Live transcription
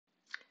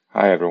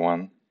Hi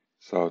everyone.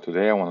 So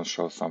today I want to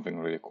show something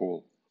really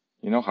cool.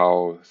 You know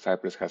how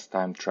Cypress has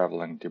time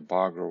traveling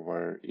debugger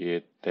where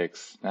it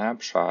takes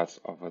snapshots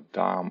of a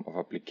DOM of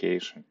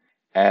application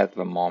at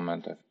the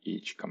moment of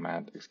each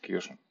command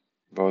execution.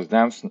 Those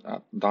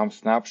DOM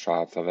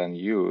snapshots are then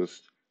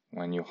used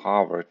when you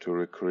hover to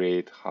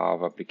recreate how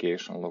the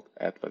application looked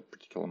at that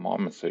particular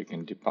moment so you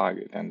can debug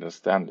it and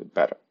understand it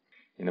better.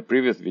 In the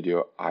previous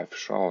video, I've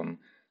shown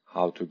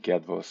how to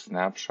get those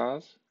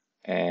snapshots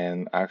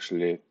and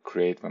actually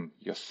create them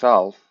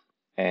yourself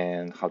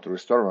and how to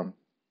restore them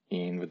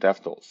in the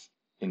DevTools.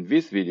 In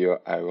this video,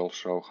 I will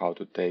show how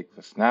to take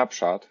the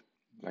snapshot,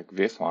 like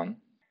this one,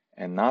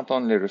 and not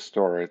only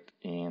restore it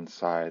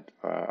inside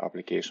the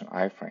application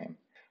iframe,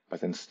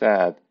 but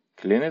instead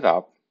clean it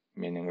up,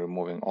 meaning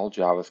removing all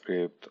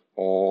JavaScript,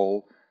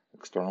 all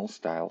external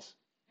styles,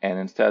 and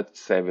instead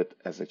save it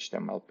as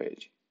HTML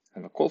page.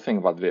 And the cool thing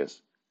about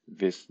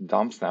these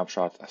DOM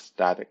snapshots are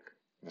static.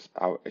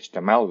 Our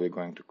HTML we're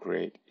going to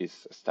create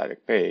is a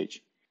static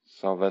page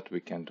so that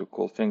we can do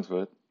cool things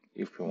with it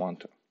if we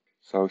want to.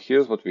 So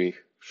here's what we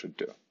should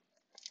do.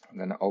 I'm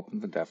going to open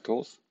the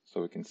DevTools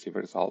so we can see the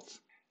results.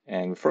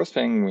 And the first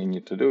thing we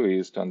need to do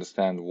is to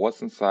understand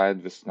what's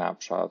inside the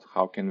snapshot,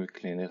 how can we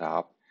clean it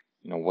up,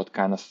 what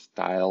kind of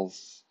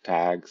styles,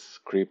 tags,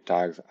 script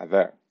tags are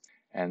there.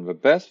 And the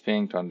best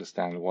thing to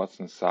understand what's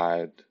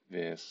inside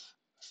this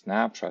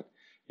snapshot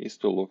is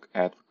to look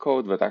at the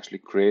code that actually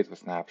creates the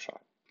snapshot.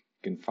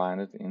 You can find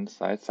it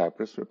inside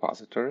Cypress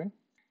repository,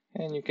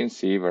 and you can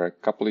see there are a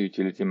couple of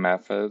utility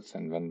methods,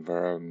 and then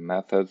there are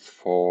methods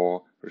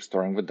for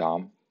restoring the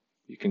DOM.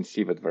 You can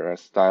see that there are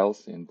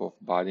styles in both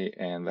body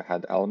and the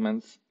head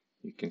elements.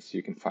 You can see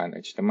you can find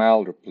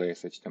HTML,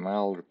 replace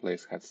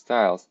head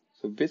styles.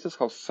 So this is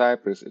how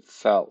Cypress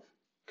itself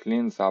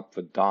cleans up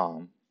the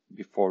DOM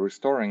before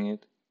restoring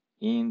it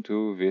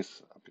into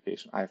this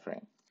application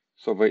iframe.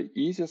 So the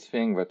easiest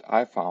thing that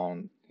I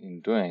found in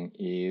doing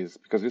is,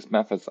 because these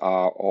methods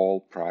are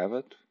all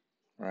private,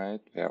 right?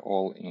 They're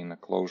all in a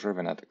closure,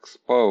 they're not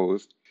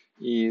exposed,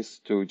 is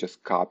to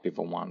just copy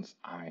the ones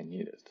I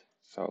needed.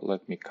 So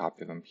let me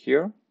copy them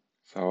here.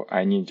 So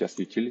I need just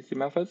utility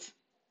methods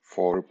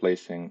for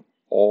replacing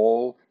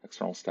all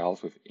external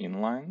styles with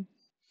inline.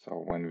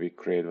 So when we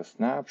create a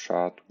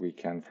snapshot, we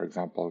can, for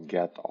example,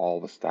 get all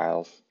the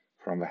styles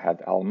from the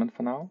head element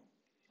for now,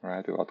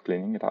 right, without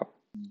cleaning it up.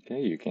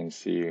 Okay, you can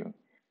see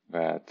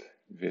that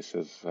this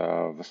is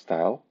the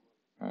style.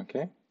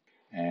 Okay,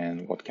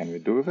 and what can we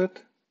do with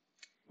it?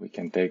 We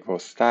can take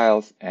those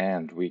styles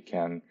and we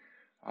can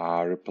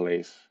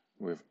replace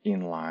with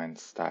inline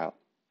style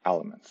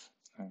elements.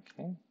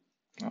 Okay,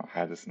 now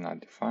head is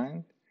not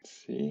defined. Let's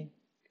see.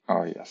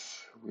 Oh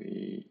yes,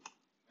 we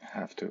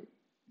have to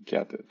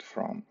get it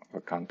from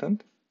the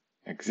content.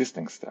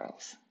 Existing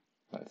styles.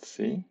 Let's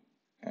see.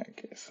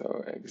 Okay,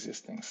 so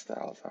existing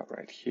styles are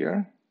right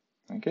here.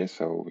 Okay,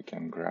 so we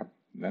can grab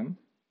them.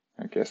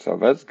 Okay, so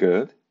that's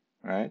good,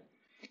 right?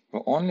 The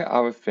only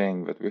other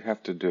thing that we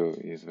have to do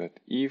is that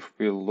if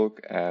we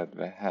look at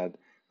the head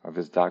of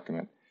this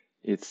document,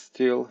 it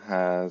still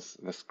has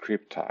the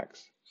script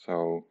tags.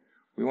 So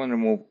we want to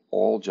remove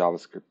all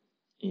JavaScript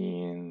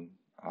in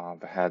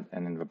the head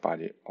and in the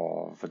body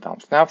of the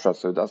DOM snapshot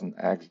so it doesn't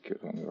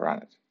execute when we run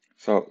it.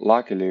 So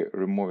luckily,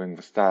 removing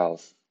the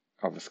styles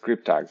of the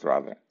script tags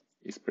rather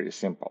is pretty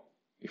simple.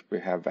 If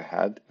we have the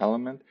head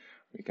element,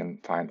 we can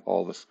find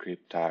all the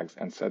script tags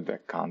and set their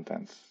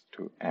contents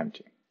to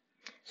empty.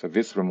 So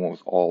this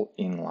removes all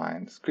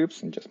inline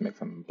scripts and just makes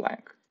them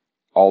blank.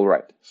 All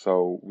right,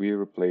 so we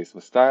replace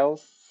the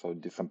styles, so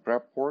did some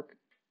prep work.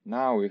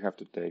 Now we have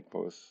to take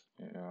those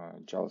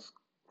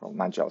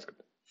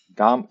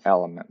DOM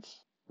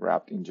elements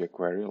wrapped in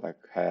jQuery like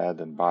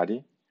head and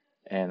body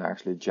and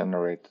actually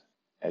generate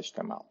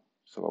HTML.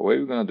 So the way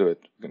we're going to do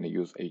it, we're going to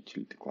use a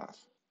utility class.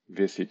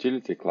 This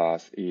utility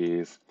class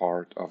is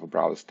part of a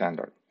browser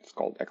standard. It's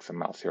called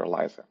XML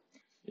serializer.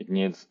 It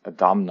needs a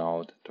DOM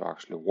node to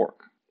actually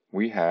work.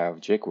 We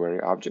have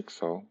jQuery object,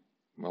 so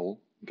we'll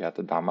get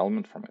a DOM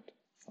element from it.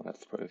 So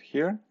let's put it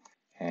here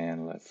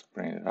and let's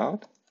print it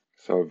out.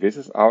 So this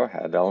is our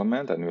head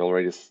element, and we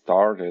already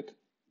started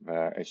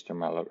the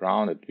HTML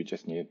around it. We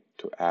just need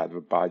to add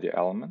the body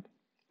element.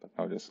 But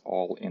notice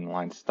all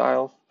inline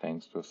styles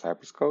thanks to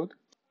Cypress code.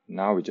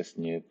 Now we just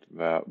need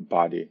the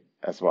body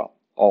as well,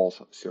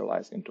 also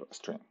serialized into a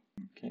string.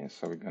 Okay,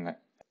 so we're gonna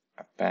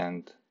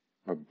append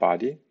the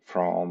body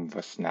from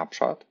the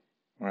snapshot,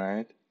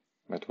 right?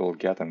 That we'll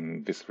get,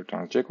 and this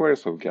returns jQuery,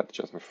 so we get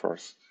just the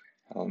first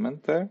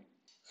element there.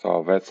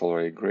 So that's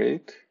already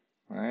great,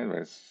 right?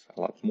 There's a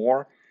lot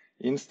more.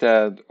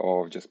 Instead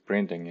of just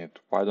printing it,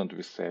 why don't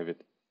we save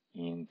it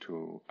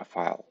into a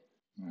file?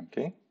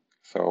 Okay,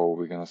 so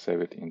we're gonna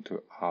save it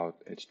into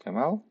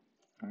out.html,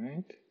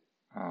 right?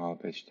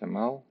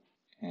 Out.html,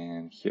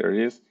 and here it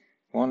is.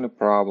 The only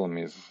problem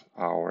is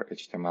our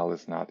HTML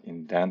is not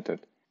indented.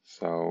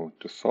 So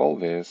to solve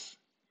this,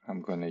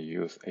 I'm gonna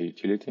use a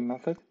utility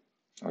method,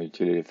 or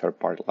utility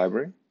third-party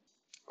library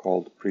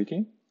called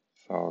pretty.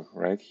 So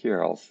right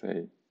here I'll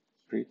say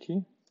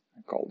pretty.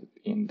 I called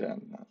it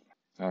indent.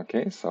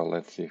 Okay, so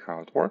let's see how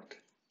it worked.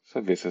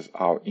 So this is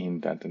our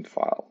indented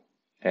file.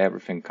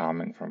 Everything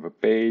coming from the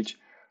page,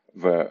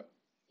 the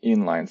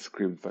inline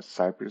script that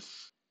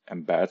Cypress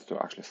embeds to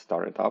actually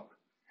start it up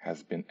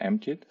has been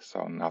emptied,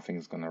 so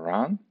nothing's gonna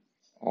run.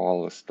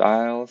 All the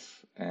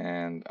styles,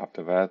 and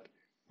after that,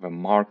 the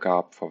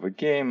markup for the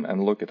game,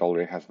 and look, it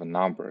already has the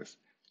numbers,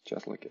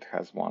 just like it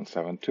has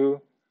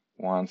 172,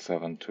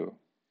 172.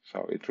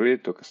 So it really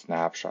took a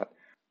snapshot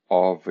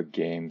of the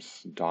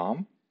game's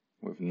DOM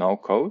with no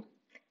code,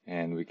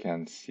 and we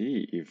can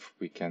see if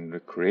we can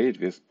recreate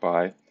this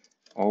by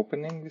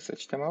opening this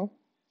HTML.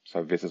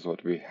 So this is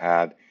what we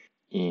had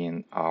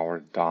in our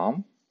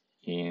DOM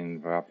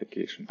in the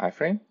application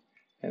iframe,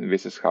 and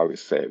this is how we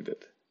saved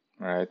it,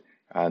 right?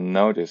 And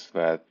notice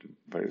that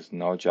there is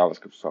no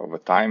JavaScript, so the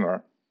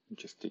timer,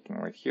 which is ticking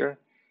right here,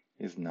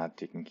 is not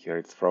ticking here.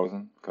 It's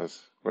frozen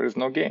because there is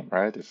no game,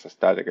 right? It's a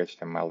static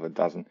HTML that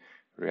doesn't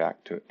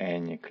react to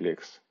any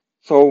clicks.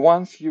 So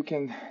once you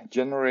can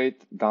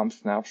generate DOM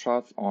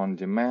snapshots on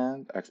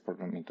demand, export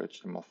them into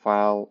HTML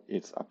file,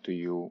 it's up to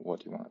you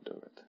what you want to do with it.